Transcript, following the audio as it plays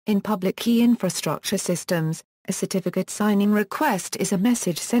In public key infrastructure systems, a certificate signing request is a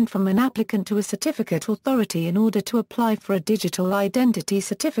message sent from an applicant to a certificate authority in order to apply for a digital identity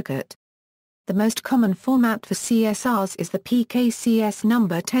certificate. The most common format for CSRs is the PKCS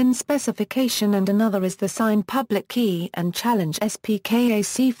number 10 specification, and another is the signed public key and challenge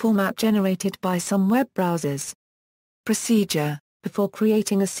Spkac format generated by some web browsers. Procedure: before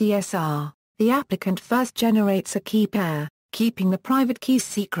creating a CSR, the applicant first generates a key pair, keeping the private keys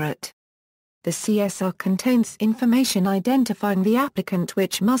secret. The CSR contains information identifying the applicant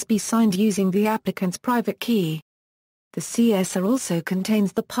which must be signed using the applicant's private key. The CSR also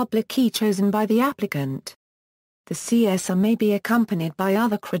contains the public key chosen by the applicant. The CSR may be accompanied by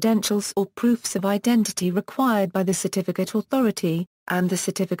other credentials or proofs of identity required by the certificate authority, and the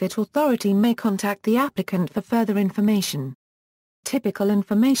certificate authority may contact the applicant for further information. Typical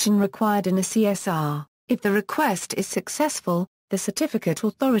information required in a CSR: if the request is successful, the certificate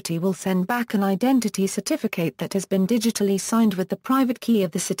authority will send back an identity certificate that has been digitally signed with the private key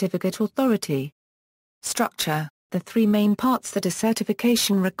of the certificate authority. Structure: the three main parts that a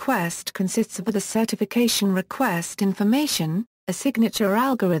certification request consists of are the certification request information, a signature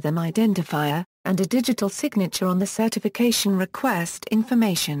algorithm identifier, and a digital signature on the certification request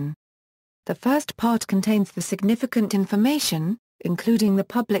information. The first part contains the significant information, including the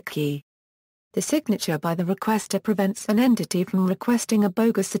public key. The signature by the requester prevents an entity from requesting a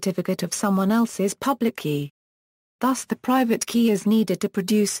bogus certificate of someone else's public key. Thus the private key is needed to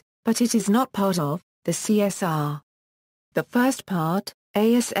produce, but it is not part of, the CSR. The first part,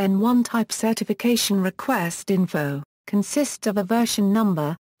 ASN1 type certification request info, consists of a version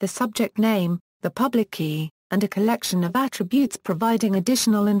number, the subject name, the public key, and a collection of attributes providing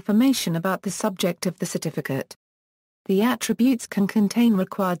additional information about the subject of the certificate. The attributes can contain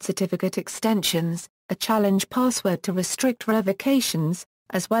required certificate extensions, a challenge password to restrict revocations,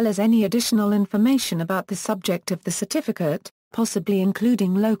 as well as any additional information about the subject of the certificate, possibly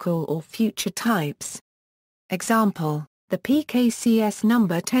including local or future types. Example: the PKCS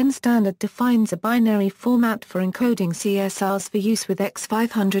number 10 standard defines a binary format for encoding CSRs for use with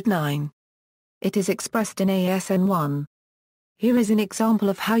X509. It is expressed in ASN1. Here is an example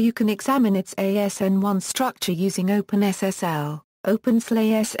of how you can examine its ASN1 structure using OpenSSL.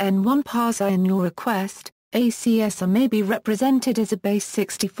 OpenSSL-ASN1 parser in your request. A CSR may be represented as a base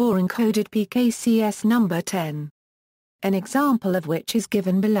 64 encoded PKCS number 10. An example of which is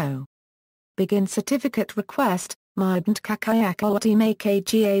given below. Begin certificate request.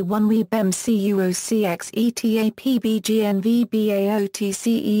 MyBntKKAKOTMAKGA1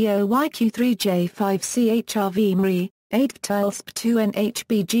 WeBEMCUOCXETAPBGNVBAOTCEOYQ3J5CHRV MRE, 8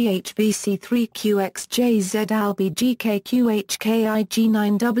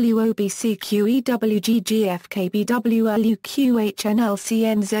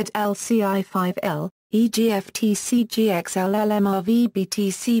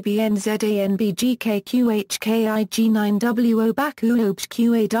 EGFTCGXLLMRVBTCBNZANBGKQHKIG9WO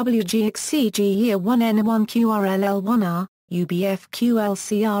BAKUOBGQAWGXCG1N1QRLL1R,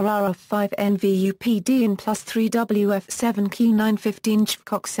 UBFQLCRRF5NVUPDN plus 3WF7Q915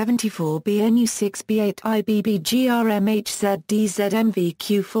 Spkac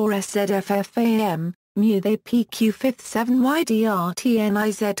 74BNU6B8IBBGRMHZDZMVQ4SZFFAM, MU-THE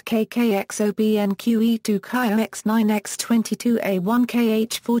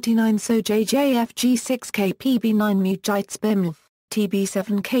PQ5-7YDRTNIZKKXOBNQE2KIOX9X22A1KH49 SOJJFG6KPB9 MUJITSBEMLF,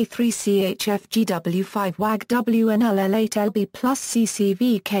 TB7K3CHFGW5 WAGWNLL8LB plus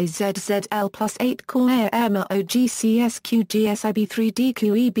CCVKZZL plus 8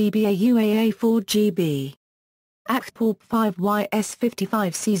 COREMOGCSQGSIB3DQEBBAUAA4GB. ACPORP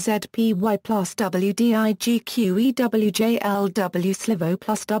 5YS55CZPY plus WDIGQEWJLW SLIVO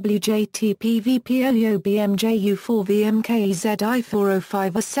plus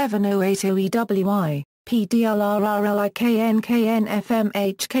WJTPVPOUBMJU4VMKZI405A7080EWI,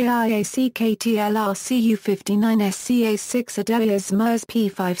 PDLRRLIKNKNFMHKIACKTLRCU59SCA6 ADELIAS MERS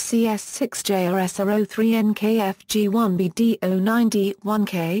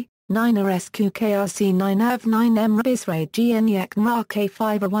P5CS6JRSRO3NKFG1BD09D1K 9RSQKRC9EV9M Bisray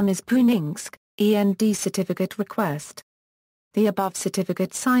GNYAK-NRA-K5A1 is Pruningsk, END certificate request. The above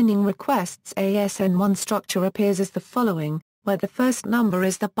certificate signing requests ASN1 structure appears as the following, where the first number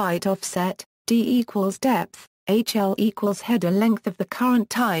is the byte offset, D equals depth, HL equals header length of the current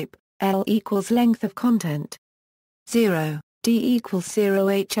type, L equals length of content. 0, D equals 0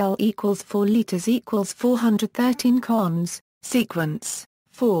 HL equals 4 liters equals 413 cons, sequence,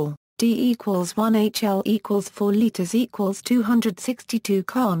 4. D equals 1 HL equals 4 liters equals 262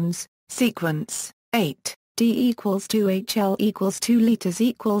 cons, sequence, 8, D equals 2 HL equals 2 liters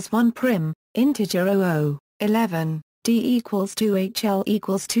equals 1 prim, integer 00, 11, D equals 2 HL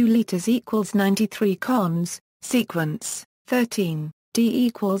equals 2 liters equals 93 cons, sequence, 13, D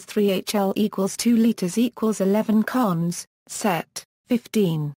equals 3 HL equals 2 liters equals 11 cons, set,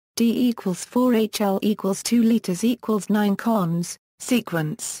 15, D equals 4 HL equals 2 liters equals 9 cons,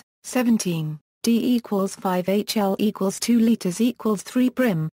 sequence, 17, D equals 5 HL equals 2 liters equals 3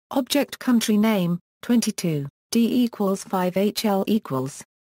 prim, object country name, 22, D equals 5 HL equals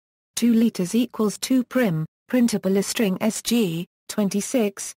 2 liters equals 2 prim, printable is string SG,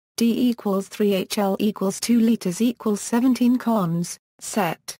 26, D equals 3 HL equals 2 liters equals 17 cons,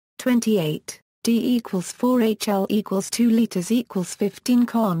 set, 28, D equals 4 HL equals 2 liters equals 15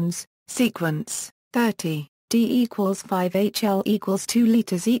 cons, sequence, 30, D equals 5 HL equals 2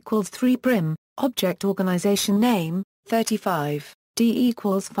 liters equals 3 prim, object organization name, 35, D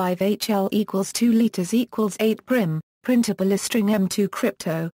equals 5 HL equals 2 liters equals 8 prim, printable is string M2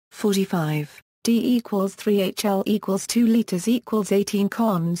 crypto, 45, D equals 3 HL equals 2 liters equals 18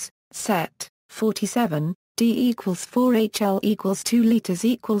 cons, set, 47, D equals 4 HL equals 2 liters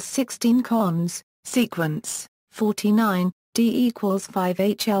equals 16 cons, sequence, 49, D equals 5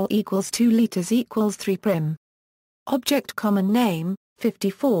 HL equals 2 liters equals 3 prim. Object common name,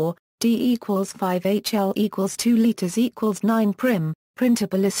 54, D equals 5 HL equals 2 liters equals 9 prim,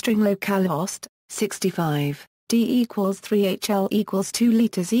 printable is string localhost, 65, D equals 3 HL equals 2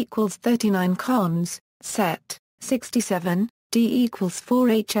 liters equals 39 cons, set, 67, D equals 4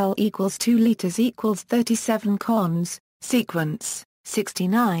 HL equals 2 liters equals 37 cons, sequence,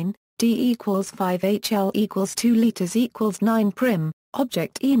 69, D equals 5 HL equals 2 liters equals 9 prim,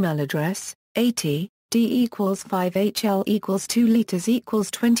 object email address, 80, D equals 5 HL equals 2 liters equals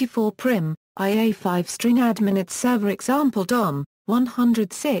 24 prim, IA5 string admin at server example DOM,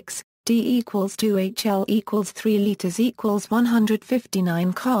 106, D equals 2 HL equals 3 liters equals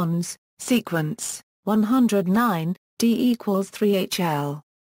 159 cons, sequence, 109, D equals 3 HL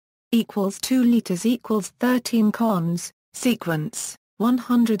equals 2 liters equals 13 cons, sequence,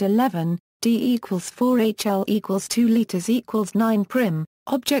 111, D equals 4 HL equals 2 liters equals 9 prim,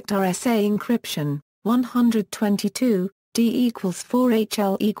 object RSA encryption, 122, D equals 4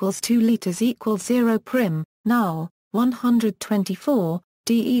 HL equals 2 liters equals 0 prim, null, 124,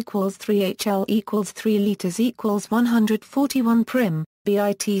 D equals 3 HL equals 3 liters equals 141 prim,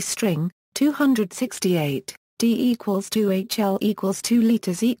 BIT string, 268, D equals 2 HL equals 2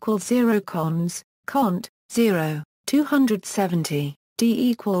 liters equals 0 cons, cont, 0, 270, D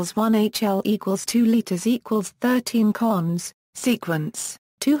equals 1 HL equals 2 liters equals 13 cons, sequence,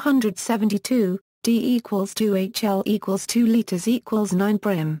 272, D equals 2 HL equals 2 liters equals 9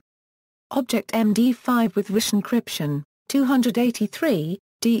 prim. Object MD5 with rich encryption, 283,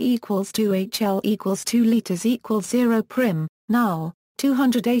 D equals 2 HL equals 2 liters equals 0 prim, null,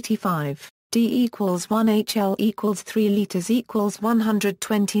 285, D equals 1 HL equals 3 liters equals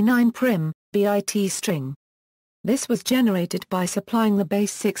 129 prim, BIT string. This was generated by supplying the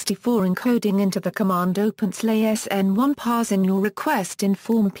base 64 encoding into the command openSLASN1 parsing your request in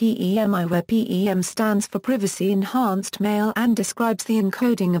form PEMI, where PEM stands for Privacy Enhanced Mail and describes the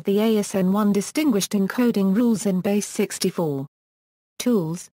encoding of the ASN1 distinguished encoding rules in base 64.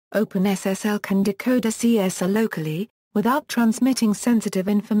 Tools: OpenSSL can decode a CSR locally, without transmitting sensitive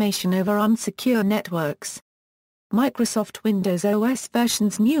information over unsecure networks. Microsoft Windows OS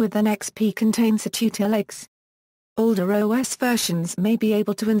versions newer than XP contain SecurityLX. Older OS versions may be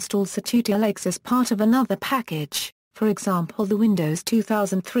able to install SecurityLX as part of another package, for example the Windows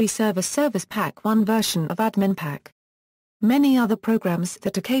 2003 Server Service Pack 1 version of Admin Pack. Many other programs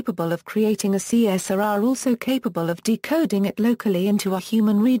that are capable of creating a CSR are also capable of decoding it locally into a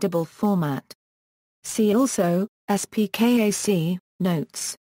human-readable format. See also, Spkac, notes.